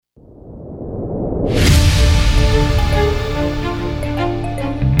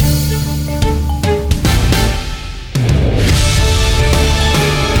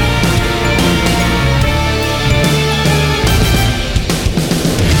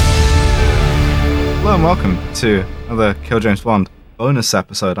and welcome to another Kill James Bond bonus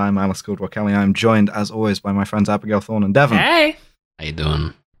episode. I'm Alice Caldwell-Kelly. I'm joined, as always, by my friends Abigail Thorne and Devon. Hey! How you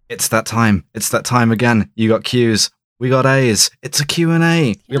doing? It's that time. It's that time again. You got Q's. We got A's. It's a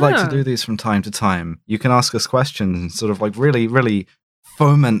Q&A. We like to do these from time to time. You can ask us questions and sort of like really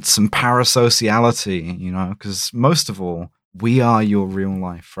foment some parasociality, you know, because most of all, we are your real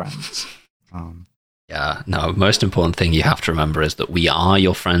life friends. Yeah, no, most important thing you have to remember is that we are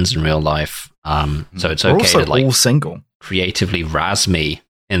your friends in real life. So it's okay also to like all single. Creatively razz me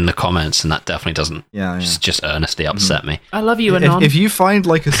in the comments, and that definitely doesn't just earnestly upset me. I love you, Anon. If you find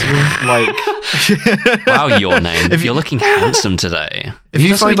like a sort of like wow, your name. You're looking handsome today. If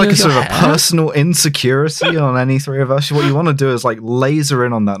you find like a sort of a personal insecurity on any three of us, what you want to do is like laser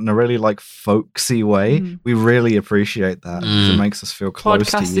in on that in a really like folksy way. We really appreciate that because it makes us feel close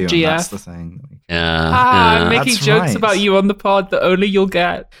to you. And that's the thing. Yeah. I'm making jokes about you on the pod that only you'll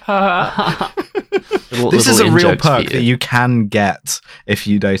get. This is a real perk that you can get if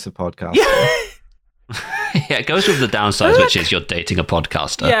you date a podcaster. Yeah, it goes with the downsides, which is you're dating a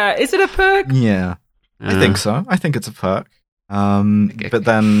podcaster. Yeah, is it a perk? Yeah, I think so. I think it's a perk. But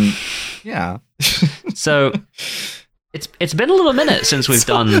then, yeah. So it's been a little minute since we've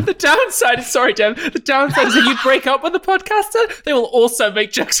done. The downside is, sorry, Jem. The downside is if you break up with a podcaster, they will also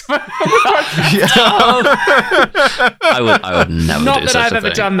make jokes about the podcaster. Yeah. I would never. Not do that such I've a ever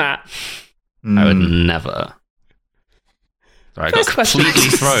thing. done that. I would never. Sorry, I got completely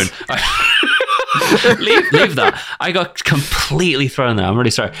thrown. leave that. I got completely thrown there. I'm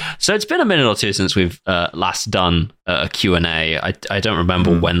really sorry. So it's been a minute or two since we've last done a Q&A. I don't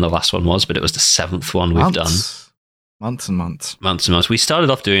remember when the last one was, but it was the 7th one we've done. Months and months. We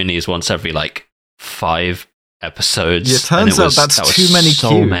started off doing these once every like 5 episodes. Yeah, it turns out that's too many so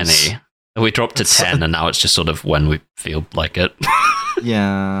Qs. Many. We dropped to 10, and now it's just sort of when we feel like it.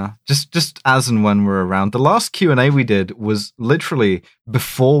 Yeah, just as and when we're around. The last Q&A we did was literally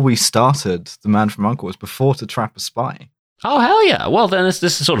before we started The Man from U.N.C.L.E. It was before To Trap a Spy. Oh, hell yeah. Well, then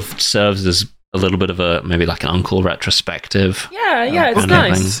this sort of serves as a little bit of a, maybe like an Uncle retrospective. Yeah, it's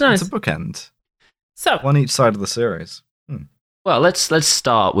nice. It's nice. It's a bookend. So, one each side of the series. Well, let's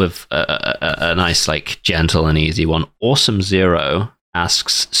start with a nice, like, gentle and easy one. Awesome Zero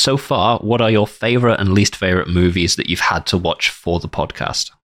asks, so far, what are your favorite and least favorite movies that you've had to watch for the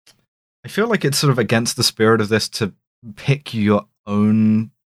podcast? I feel like it's sort of against the spirit of this to pick your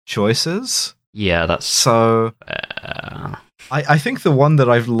own choices. Yeah, that's so. I think the one that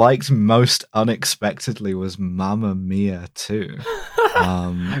I've liked most unexpectedly was Mamma Mia 2.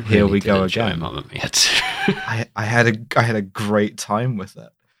 Here we go again. Mamma Mia 2. I had a great time with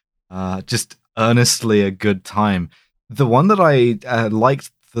it. Just earnestly a good time. The one that I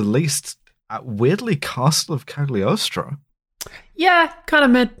liked the least, weirdly, Castle of Cagliostro. Yeah, kind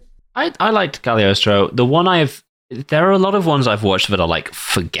of mid. I liked Cagliostro. The one there are a lot of ones I've watched that are like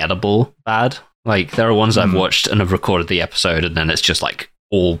forgettable bad. Like there are ones I've watched and have recorded the episode, and then it's just like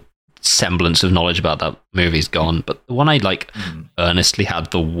all semblance of knowledge about that movie's gone. But the one I like earnestly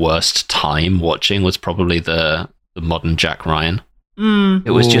had the worst time watching was probably the modern Jack Ryan. It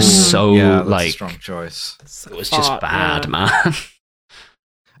was just so like a strong choice. It was just bad, man.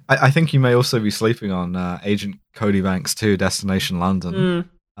 I think you may also be sleeping on Agent Cody Banks 2, Destination London.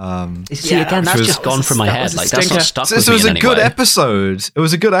 See, again, that's just gone from my head. Like that's not stuck with me. It was a good episode. It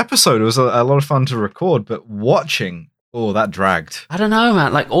was a good episode. It was a lot of fun to record, but watching, that dragged. I don't know,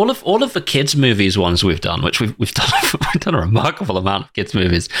 man. Like all of the kids' movies ones we've done, which we've done a remarkable amount of kids'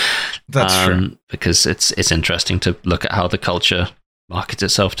 movies. That's true, because it's interesting to look at how the culture markets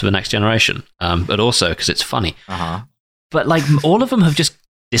itself to the next generation, but also because it's funny. But like all of them have just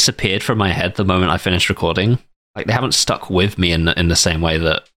disappeared from my head the moment I finished recording. Like they haven't stuck with me in the same way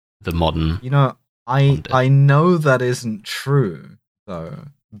that the modern. You know, I know that isn't true though.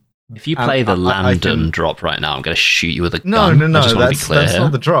 If you play the London drop right now, I'm going to shoot you with a gun. No. I just want to be clear that's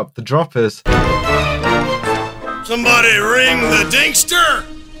not the drop. The drop is somebody ring the dingster.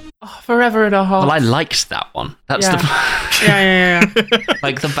 Oh, Forever in a Heart. Well, I liked that one. That's yeah.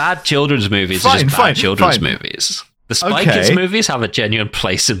 Like the bad children's movies are just bad children's movies. The Spy Kids movies have a genuine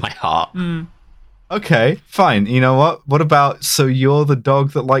place in my heart. Okay, fine. You know what? What about So You're the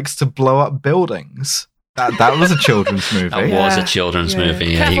Dog That Likes to Blow Up Buildings? That was a children's movie. That was a children's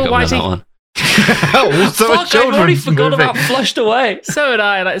movie. Yeah, you got me on that one. Also Fuck, I already forgot about Flushed Away. So did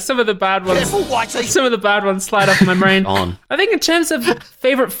I. Like some of the bad ones. Some of the bad ones slide off my brain. I think in terms of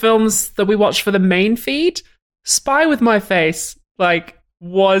favorite films that we watched for the main feed, Spy with My Face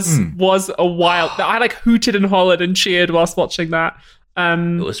was a wild. I like hooted and hollered and cheered whilst watching that.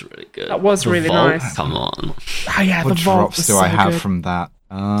 It was really good. That was really nice. Come on. Oh yeah, what the Vault drops do I have from that?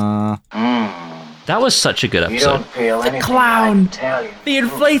 That was such a good episode. The clown. The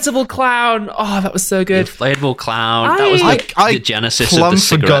inflatable clown. Oh, that was so good. The inflatable clown. That was the genesis of the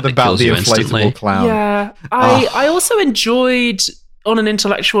cigarette that kills you instantly. Clown. Yeah. I also enjoyed, on an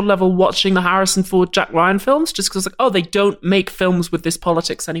intellectual level, watching the Harrison Ford, Jack Ryan films, just because, they don't make films with this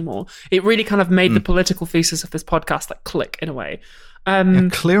politics anymore. It really kind of made the political thesis of this podcast click in a way.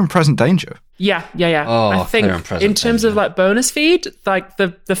 Clear and Present Danger. Yeah. Oh, I think in terms of bonus feed,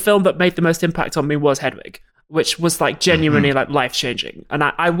 the film that made the most impact on me was Hedwig, which was genuinely life changing, and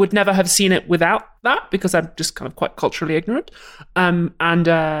I would never have seen it without that because I'm just kind of quite culturally ignorant. I'm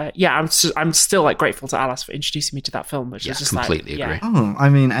still grateful to Alice for introducing me to that film, which is just completely agree. Oh, I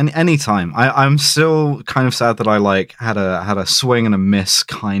mean, anytime. I'm still kind of sad that I had a swing and a miss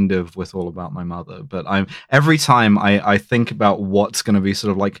kind of with All About My Mother, but every time I think about what's going to be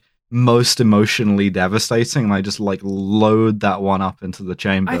sort of most emotionally devastating, and I just load that one up into the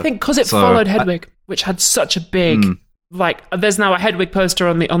chamber. I think because it followed Hedwig, which had such a big there's now a Hedwig poster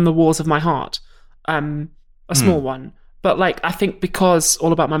on the walls of my heart, a small one, but I think because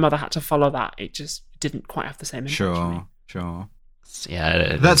All About My Mother had to follow that, it just didn't quite have the same impact for me. Sure.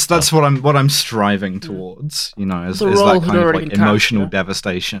 Yeah, that's what I'm striving towards. Is that kind of emotional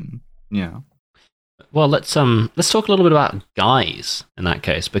devastation. Yeah. Well, let's talk a little bit about guys in that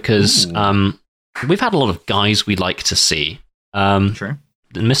case, because we've had a lot of guys we like to see. True.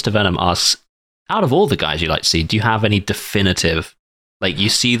 Mr. Venom asks, out of all the guys you like to see, do you have any definitive, you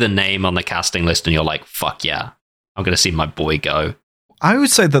see the name on the casting list and you're like, fuck yeah, I'm going to see my boy go? I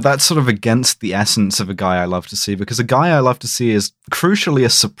would say that that's sort of against the essence of a guy I love to see, because a guy I love to see is crucially a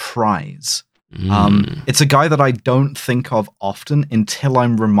surprise. It's a guy that I don't think of often until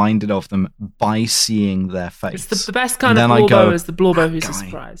I'm reminded of them by seeing their face. It's the best kind of Blorbo is the Blorbo who's a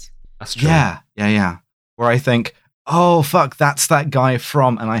surprise. That's true. Yeah. Where I think, oh fuck, that's that guy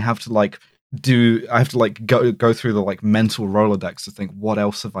from, and I have to go through the mental Rolodex to think, what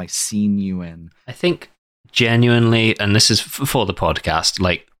else have I seen you in? I think genuinely, and this is for the podcast,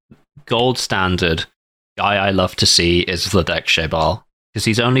 gold standard guy I love to see is Vladek Shebal. Because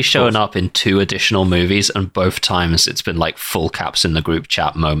he's only shown up in 2 additional movies, and both times it's been full caps in the group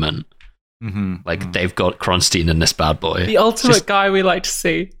chat moment. They've got Kronstein in this bad boy. The ultimate guy we like to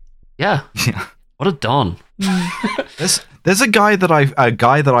see. Yeah. What a don. There's a guy that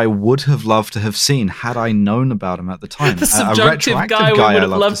I would have loved to have seen had I known about him at the time. The subjunctive guy we would have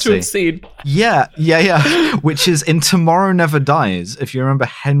loved to have seen. Yeah. Which is in Tomorrow Never Dies. If you remember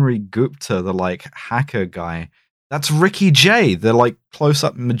Henry Gupta, the hacker guy. That's Ricky Jay, the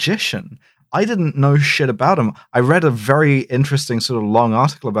close-up magician. I didn't know shit about him. I read a very interesting sort of long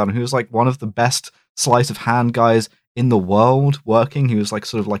article about him. He was one of the best sleight of hand guys in the world working. He was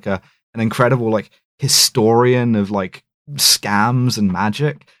an incredible historian of scams and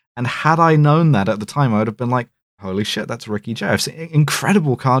magic. And had I known that at the time, I would have been holy shit, that's Ricky Jay. I've seen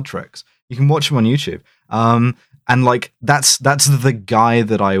incredible card tricks. You can watch him on YouTube. And that's the guy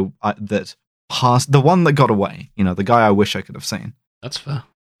that the one that got away, the guy I wish I could have seen. That's fair.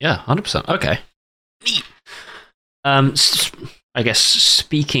 Yeah, 100%. Okay. Neat. I guess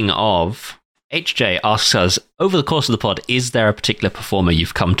speaking of, HJ asks us, over the course of the pod, is there a particular performer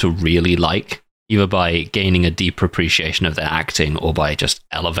you've come to really like, either by gaining a deeper appreciation of their acting or by just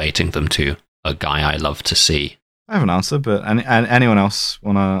elevating them to a guy I love to see? I have an answer, but anyone else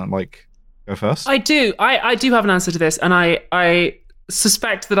want to go first? I do. I do have an answer to this, and I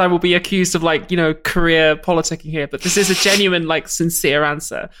suspect that I will be accused of career politicking here, but this is a genuine sincere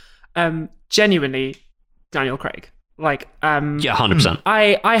answer. Genuinely Daniel Craig. Yeah, 100%.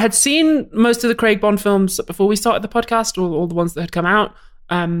 I had seen most of the Craig Bond films before we started the podcast, all the ones that had come out,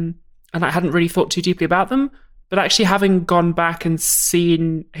 and I hadn't really thought too deeply about them, but actually having gone back and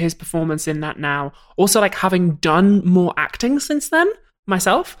seen his performance in that now, also having done more acting since then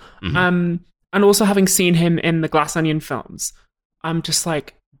myself, and also having seen him in the Glass Onion films, I'm just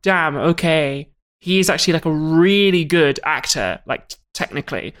damn, okay, he's actually a really good actor,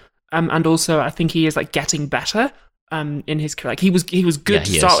 technically, and also I think he is getting better in his career. He was good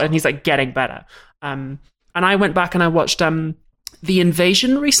to start with, and he's getting better. And I went back and I watched The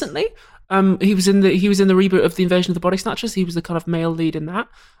Invasion recently. He was in the reboot of The Invasion of the Body Snatchers. He was the kind of male lead in that,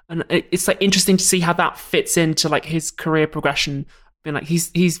 and it's interesting to see how that fits into his career progression. Being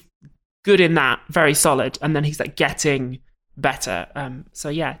he's good in that, very solid, and then he's getting better. So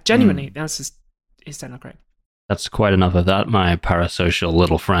yeah, genuinely, the answer is Daniel Craig. That's quite enough of that, my parasocial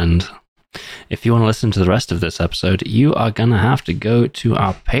little friend. If you want to listen to the rest of this episode, you are going to have to go to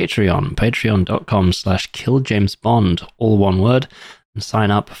our Patreon, patreon.com/killjamesbond, all one word, and sign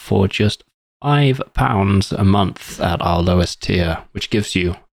up for just £5 a month at our lowest tier, which gives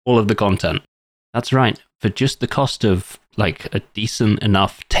you all of the content. That's right. For just the cost of like a decent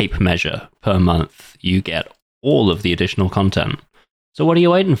enough tape measure per month, you get all of the additional content. So what are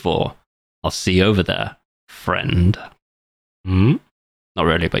you waiting for? I'll see you over there, friend. Not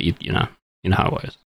really, but you know how it works.